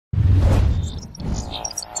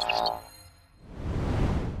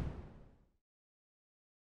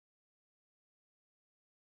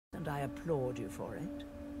and I applaud you for it.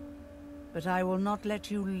 But I will not let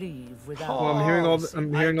you leave without. Oh, I'm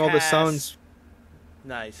hearing all the sounds.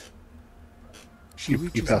 Nice. She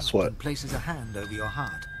reaches pass out what? and places a hand over your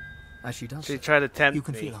heart. As she does She so, tried to tempt you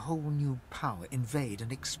can me. feel a whole new power invade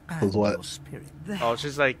and expand what? your spirit. Oh,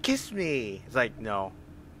 she's like, kiss me. It's like, no.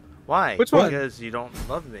 Why? Which one? Because you don't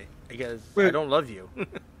love me. Because Wait. I don't love you.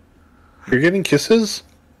 You're getting kisses?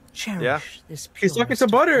 Cherish Yeah. this He's talking purest to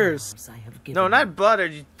of Butters. flowers I have given No, you. not butter,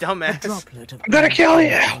 you A dumbass. droplet of I'm gonna kill you.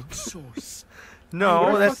 unfiltered source.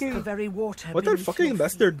 No, that's... The very water What the beneath fucking your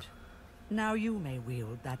bastard? feet. Now you may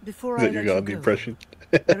wield that before Is I that your let you god go. impression?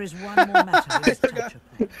 There is one more matter we must touch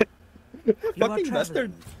upon. You are Fucking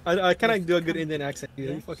bastard. traveling. I cannot do a good Indian accent, dude.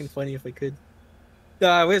 It'd be fucking funny if I could.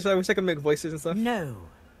 I wish I could make voices and stuff. No,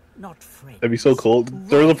 not French. That'd be so cool.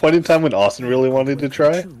 There was a point in time when Austin really wanted to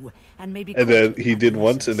try, and and then he did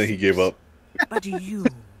once, and then he gave up. But you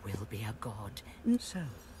will be a god. So,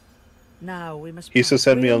 now we must. He used to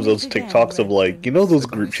send me on those TikToks of like, you know those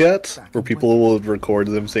group chats where people will record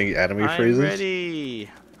them saying anime I'm phrases?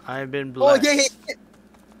 ready. I've been Oh blessed. yeah.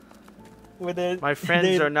 Where My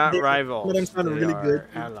friends are not rivals. Them sound They really are good.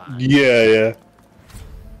 allies. Yeah.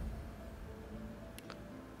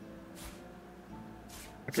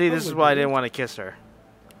 See, this is why I didn't want to kiss her.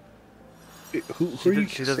 Who are you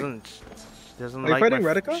She kissing? doesn't Are you like fighting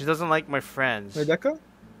my, Radica? she doesn't like my friends. Rebecca?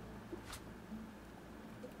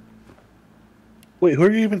 Wait, who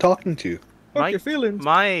are you even talking to? Fuck your feelings.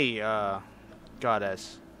 My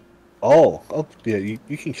goddess. Oh, yeah,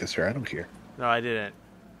 you can kiss her. I don't care. No, I didn't.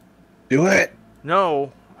 Do it.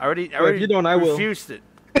 No, I already if you don't, I will. refused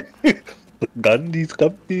it. Gandhi's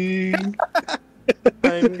coming.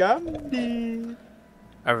 I'm Gandhi.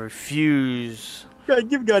 I refuse God,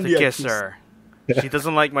 give Gandhi to a kiss her. She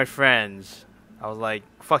doesn't like my friends. I was like,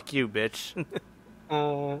 fuck you, bitch.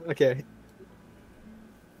 Okay.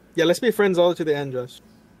 Yeah, let's be friends all to the end, Josh.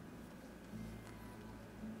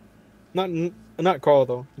 Not Carl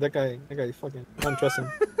though. That guy fucking. I don't trust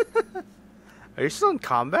him. Are you still in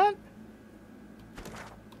combat?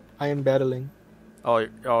 I am battling. Oh,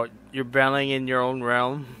 you're battling in your own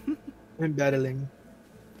realm. I'm battling.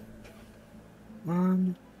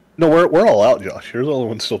 No, we're all out, Josh. You're the only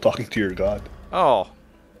one still talking to your god. Oh,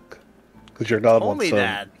 Because your god told wants me some,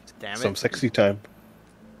 that. Damn some it. sexy time.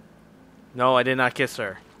 No, I did not kiss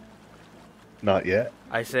her. Not yet.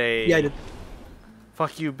 I say, Yeah, I did.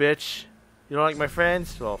 fuck you, bitch. You don't like my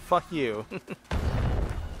friends? Well, fuck you.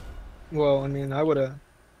 Well, I mean, I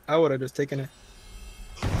would've just taken it.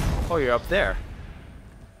 Oh, you're up there.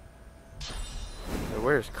 Wait,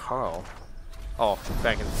 where's Carl? Oh,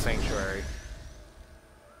 back in the sanctuary.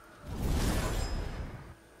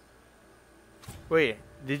 Wait,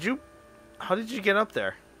 how did you get up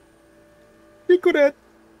there? Secret.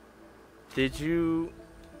 Did you...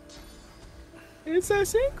 It's a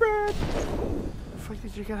secret. How the fuck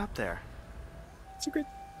did you get up there? Secret.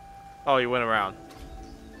 Oh, you went around.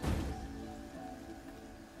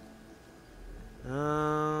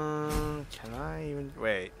 Can I even...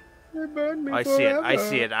 Wait. You burn me I see it, I forever.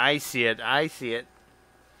 see it, I see it, I see it.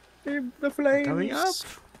 Leave the flames. Coming up.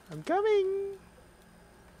 I'm coming.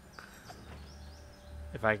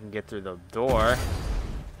 If I can get through the door.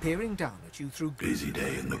 Peering down at you through Busy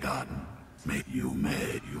day in the garden. You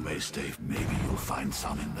may stay. Maybe you'll find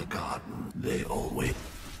some in the garden. They always.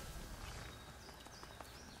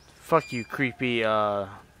 Fuck you, creepy, You want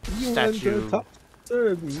statue. to talk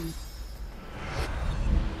to me?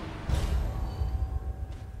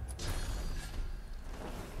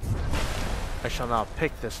 I shall not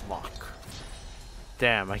pick this lock.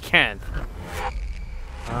 Damn, I can't.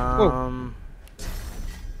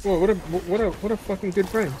 Whoa, what a fucking good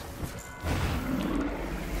friend.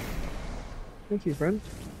 Thank you, friend.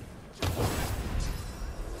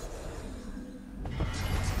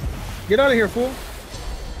 Get out of here, fool.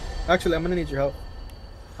 Actually, I'm gonna need your help.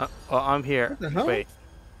 Well, I'm here. What the hell? Wait.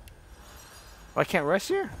 Oh, I can't rest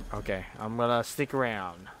here? Okay, I'm gonna stick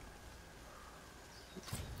around.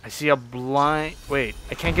 I see a blind... Wait,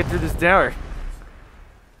 I can't get through this door.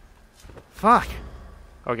 Fuck.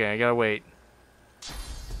 Okay, I gotta wait.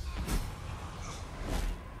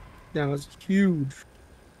 Yeah, it's huge.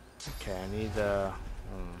 Okay, I need the...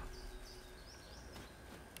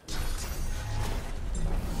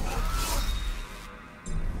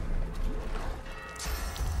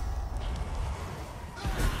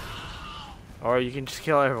 Or you can just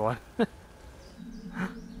kill everyone.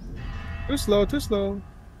 Too slow, too slow.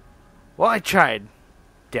 Well, I tried.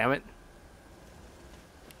 Damn it.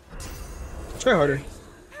 Try harder.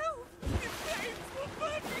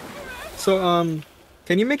 So,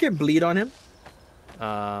 can you make it bleed on him?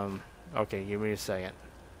 Okay, give me a second.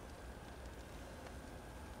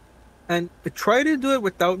 and try to do it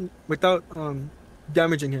without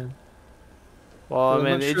damaging him. Well, I'm I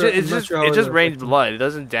mean, not it sure- I'm just not sure how it just it'll rains affect him. blood. It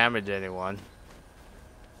doesn't damage anyone.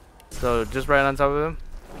 So just right on top of him,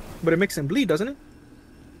 But it makes him bleed, doesn't it?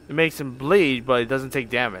 it makes him bleed, but it doesn't take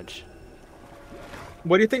damage.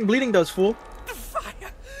 What do you think bleeding does, fool? The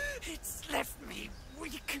fire, it's left me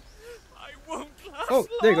weak. I won't last Oh,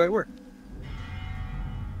 there you go. It worked.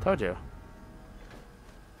 Told you.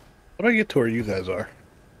 How do I get to where you guys are?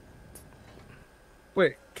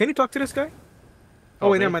 Wait, can you talk to this guy? Oh, Oh,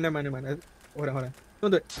 wait, me? never mind. Hold on.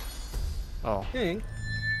 Don't do it. Oh, Dang.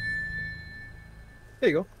 There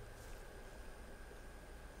you go.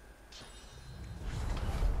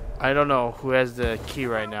 I don't know who has the key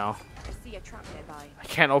right now. I see a trap nearby. I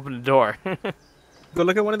can't open the door. Go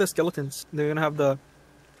look at one of the skeletons. They're gonna have the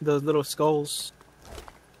little skulls.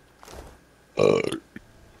 Oh,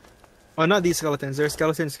 not these skeletons. There are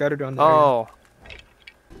skeletons scattered around the area. Oh.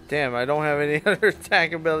 Damn, I don't have any other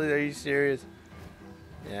attack ability. Are you serious?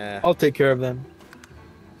 Yeah. I'll take care of them.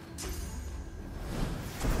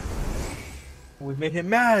 We've made him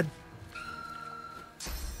mad.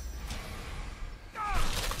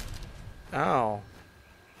 Ow.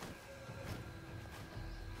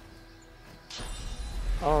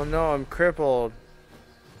 Oh no, I'm crippled.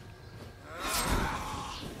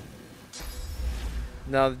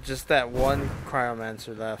 No, just that one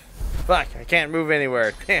cryomancer left. Fuck, I can't move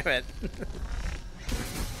anywhere. Damn it.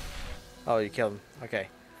 Oh, you killed him. Okay.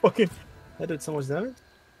 Fucking. That did so much damage.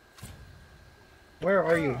 Where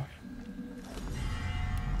are you?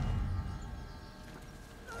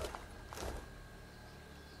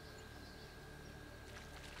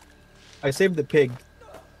 I saved the pig.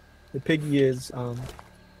 The piggy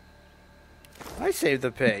I saved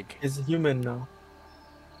the pig. is human now.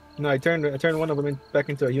 No, I turned one of them back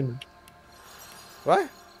into a human. What?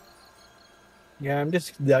 Yeah, I'm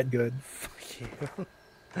just that good. Fuck you.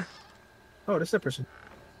 Oh, this is a person.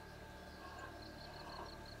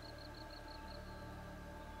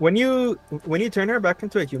 When you turn her back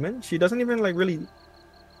into a human, she doesn't even like really.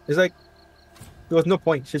 It's like there was no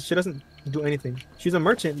point. She doesn't do anything. She's a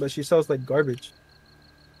merchant, but she sells like garbage,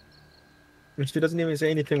 and she doesn't even say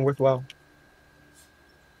anything worthwhile.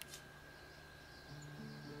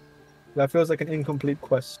 That feels like an incomplete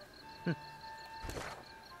quest.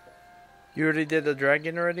 You already did the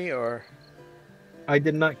dragon already, or? I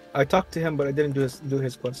did not. I talked to him, but I didn't do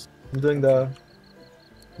his quest. I'm doing the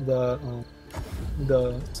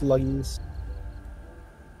sluggies.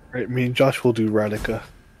 Right, me and Josh will do Radica.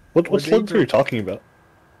 What What slugs they are you talking about?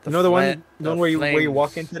 You know the fla- one where you flames.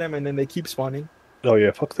 walk into them and then they keep spawning. Oh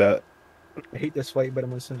yeah, fuck that. I hate this fight, but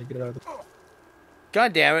I'm just gonna get it out of the.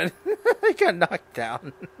 God damn it. I got knocked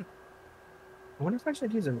down. I wonder if I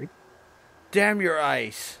should use a rig. Damn your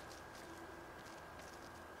ice.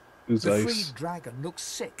 Who's The ice? freed dragon looks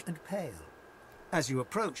sick and pale. As you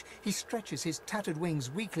approach, he stretches his tattered wings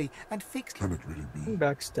weakly and fixes. Can it really be?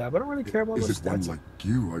 Backstab. I don't really care about Is those it one stats. like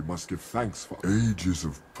you I must give thanks for? Ages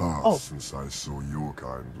have passed Oh. since I saw your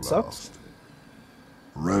kind Sucks. last.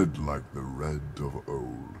 Red like the red of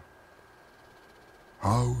old.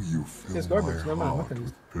 How you fill It's my garbage. Never mind, heart nothing.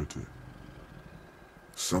 with pity.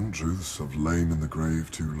 Some truths have lain in the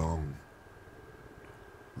grave too long.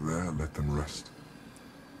 There let them rest.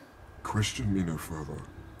 Question me no further,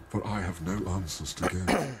 for I have no answers to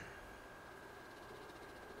give.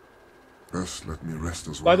 Best let me rest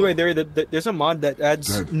as well. By the way, there's a mod that adds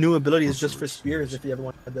Dead. new abilities just for Absolute spears snakes. if you ever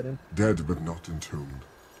want to add that in. Dead but not entombed.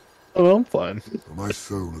 Oh, I'm fine. For my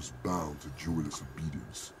soul is bound to joyless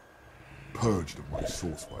obedience. Purged of my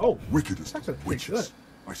source by Oh, wickedest that's actually of pretty witches.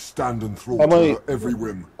 good. I stand I enthralled to might- her every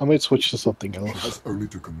whim. I might switch to something She else. has only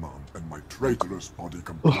to command, and my traitorous body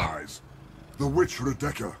complies. The witch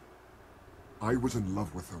Rebecca. I was in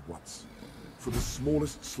love with her once. For the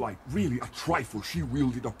smallest slight, really a trifle, she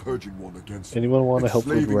wielded a purging one against me, Anyone want to help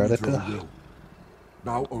with enslaving me to her Radica? will.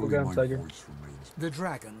 Now only on, my Tiger. voice remains. The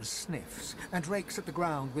dragon sniffs and rakes at the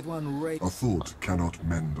ground with one rake. A thought cannot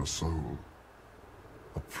mend a soul.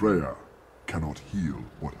 A prayer cannot heal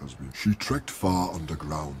what has been. She trekked far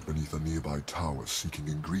underground beneath a nearby tower seeking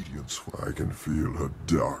ingredients for. I can feel her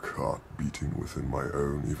dark heart beating within my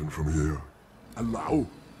own even from here. Allow?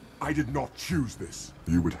 I did not choose this.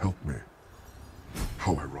 You would help me.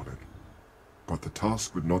 How ironic. But the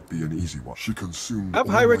task would not be an easy one. She consumed I have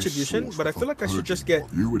all high my retribution, source but I with feel a like I should just purging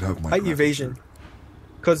get one. You would have my high gratitude. evasion.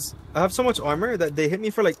 Cause I have so much armor that they hit me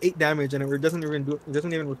for like 8 damage and it doesn't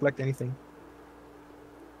even reflect anything.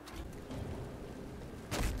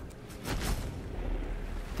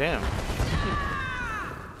 Damn.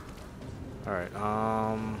 Alright,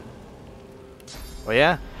 well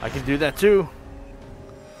yeah, I can do that too.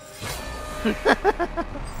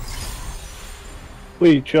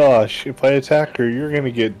 Wait, Josh, if I attack her, you're gonna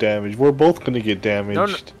get damaged. We're both gonna get damaged. No,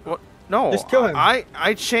 no, what? No. Just kill him.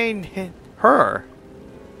 I chained her.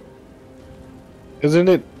 Isn't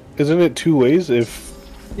it two ways? If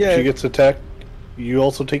Yeah. she gets attacked, you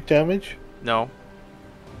also take damage? No.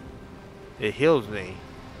 It heals me.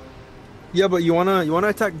 Yeah, but you wanna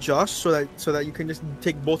attack Josh so that you can just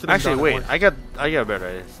take both of them. Actually, down wait. at once. I got a better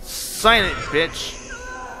idea. Sign it, bitch.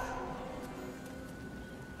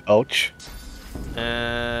 Ouch.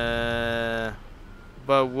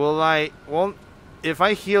 But won't if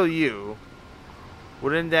I heal you,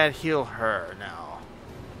 wouldn't that heal her now?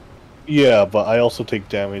 Yeah, but I also take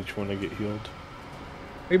damage when I get healed.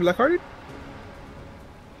 Are you blackhearted?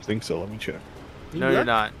 I think so. Let me check. No, you're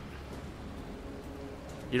not.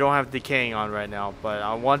 You don't have decaying on right now, but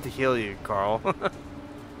I want to heal you, Carl.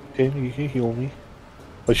 Okay, you can heal me.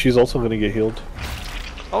 But she's also gonna get healed.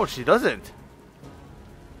 Oh, she doesn't.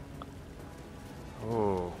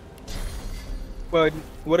 Oh. Well,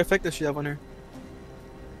 what effect does she have on her?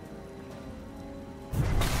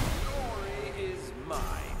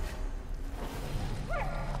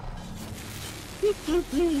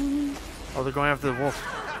 Oh, they're going after the wolf.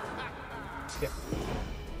 Yeah.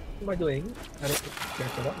 What am I doing? I don't care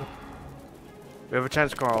for that one. We have a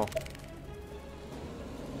chance, Carl.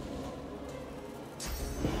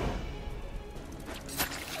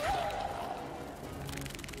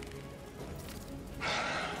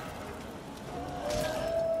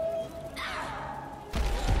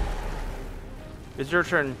 It's your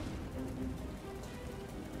turn.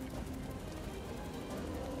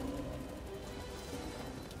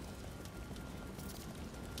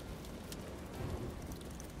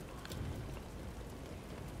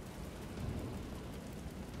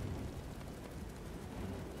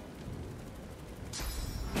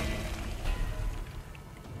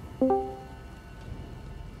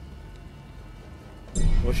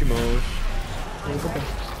 Moshi Mosh.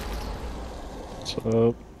 What's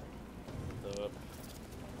up?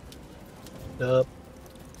 Up.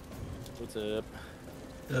 What's up?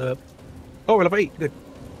 Up. Oh, we're level 8. Good.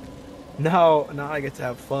 Now I get to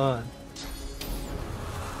have fun.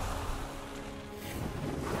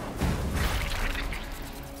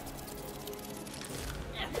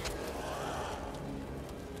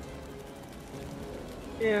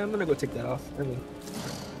 Yeah, I'm gonna go take that off. I mean,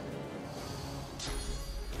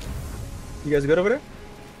 you guys good over there?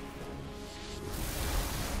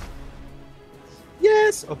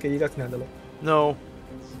 Yes. Okay, you guys can handle it. No.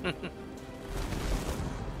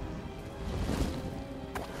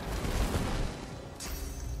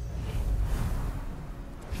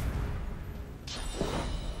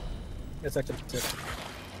 That's actually it.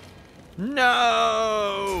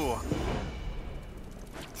 No.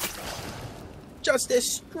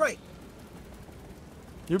 Justice strike.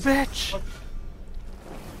 You bitch.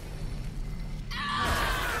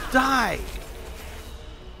 Die.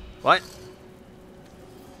 What?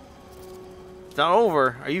 It's not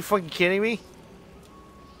over. Are you fucking kidding me?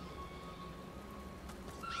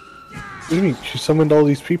 What do you mean? She summoned all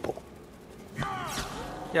these people.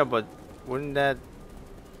 Yeah, but wouldn't that...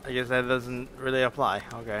 I guess that doesn't really apply.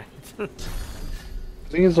 Okay. I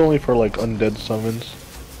think it's only for like undead summons.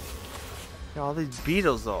 Yeah, all these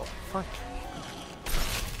beetles though. Fuck.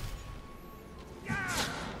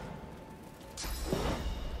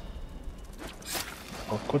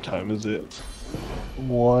 Oh, what time is it?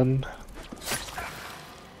 1.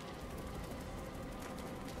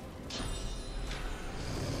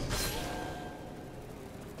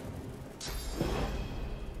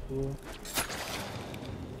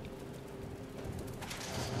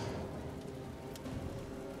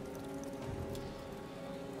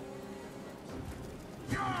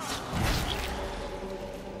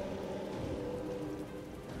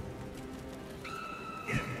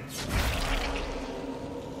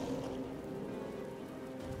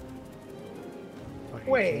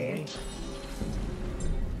 Wait.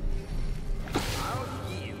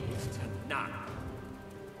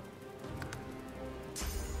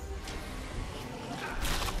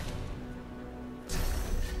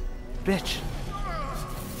 Bitch.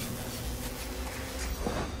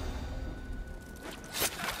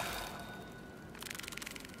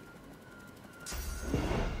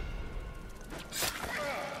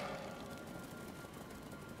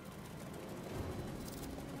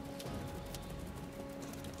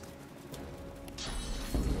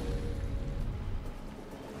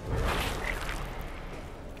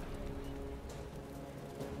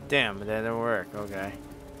 Damn, that didn't work. Okay.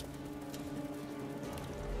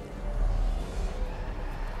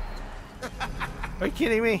 Are you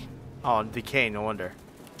kidding me? Oh, decay, no wonder.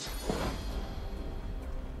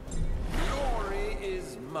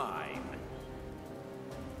 mine.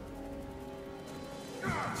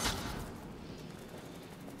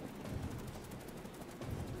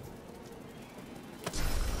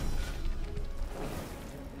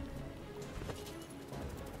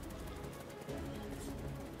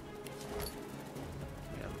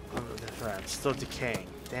 That's right, I'm still decaying.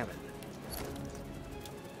 Damn it.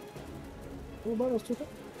 What about those two?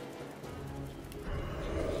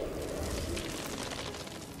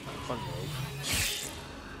 Fun move.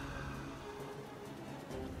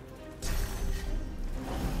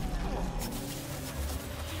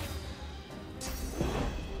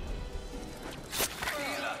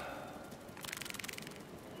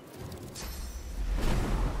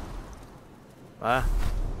 What?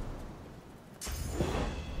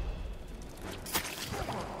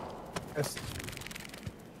 Yes.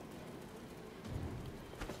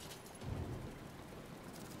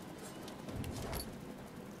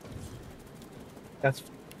 That's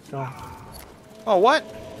no. Oh, what?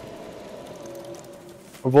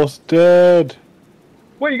 We're both dead.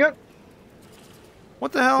 Wait, you got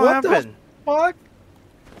What the hell what happened? the fuck?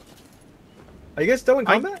 Are you guys still in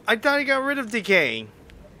combat? I thought he got rid of decaying.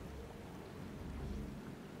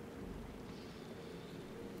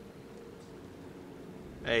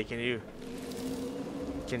 Hey, can you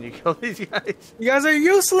kill these guys? You guys are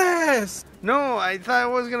useless. No, I thought I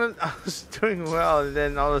was doing well, and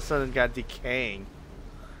then all of a sudden it got decaying.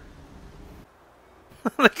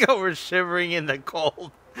 Look how we're shivering in the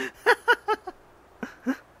cold.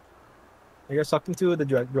 Are you guys talking to the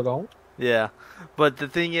dragon? Yeah, but the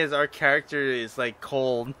thing is, our character is like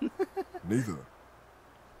cold. Neither.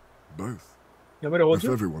 Both. You want me to hold If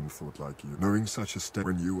you? everyone thought like you, knowing such a state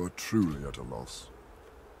when you are truly at a loss.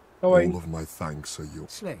 Oh wait. All of my thanks are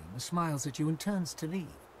yours. Slane smiles at you and turns to leave.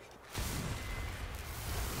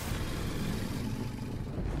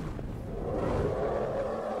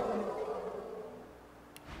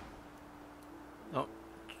 Oh,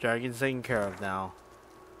 dragon's taken care of now.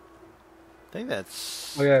 I think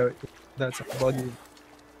that's... Oh yeah, that's about you.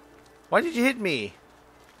 Why did you hit me?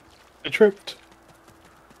 I tripped.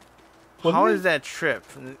 How Wasn't is that trip?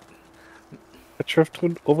 I tripped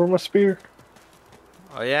over my spear.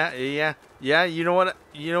 Oh yeah. You know what?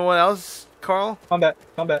 You know what else, Carl? Combat.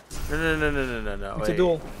 No. It's Wait. a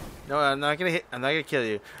duel. No, I'm not gonna hit. I'm not gonna kill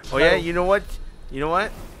you. Oh yeah. You know what?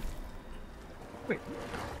 Wait.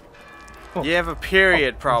 Oh. You have a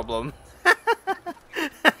period problem.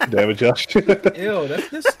 Damn it, Josh. Ew, that's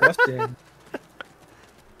disgusting.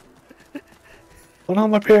 Put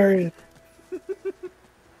on my period.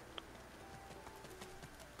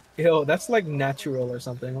 Ew, that's like natural or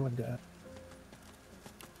something. Oh my god.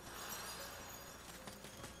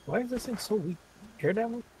 Why is this thing so weak? Hair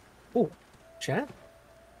down? Oh, chat?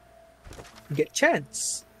 Get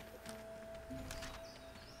chance.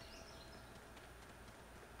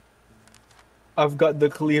 I've got the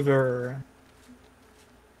cleaver.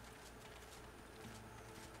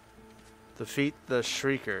 Defeat the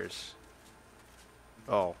Shriekers.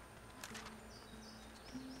 Oh.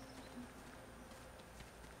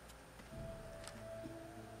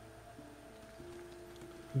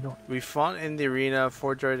 No. We fought in the arena.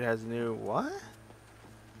 Fort Droid has new what?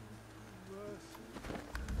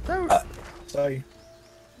 Sorry.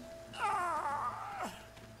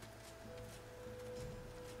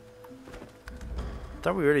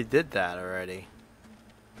 Thought we already did that already.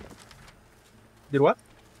 Did what?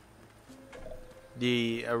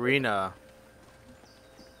 The arena.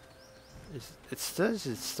 It says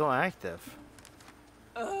it's still active.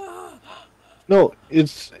 No,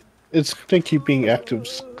 it's gonna keep being active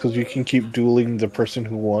because you can keep dueling the person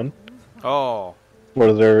who won Oh.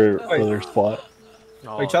 for their spot. Oh,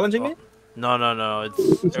 Are you challenging me? No.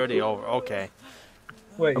 It's already over. Okay.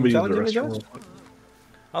 Wait, I'm you gonna use the challenging me, restroom Josh? real quick.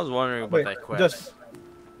 I was wondering about Wait, that quest. Josh.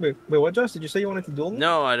 Wait, what, Josh? Did you say you wanted to duel me?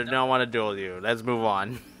 No, I did not want to duel you. Let's move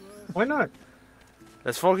on. Why not?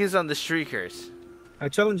 Let's focus on the Shriekers. I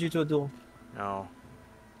challenge you to a duel. No.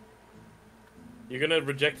 You're gonna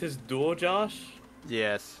reject his duel, Josh?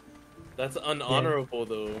 Yes. That's unhonorable,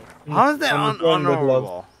 though. How is that I'm going with love.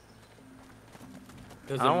 unhonorable?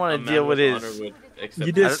 'Cause I don't a wanna man deal with with his- honor would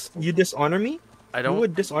accept You dishonor me? I You don't.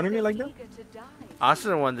 would dishonor me like that? Eager to die. I also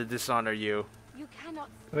don't want to dishonor you. You cannot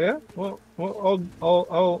Oh yeah? Well, I'll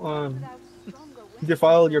without stronger weapons.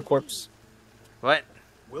 defile your corpse. What?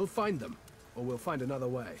 We'll find them, or we'll find another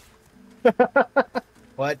way.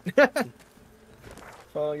 What?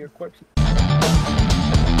 Defile your corpse.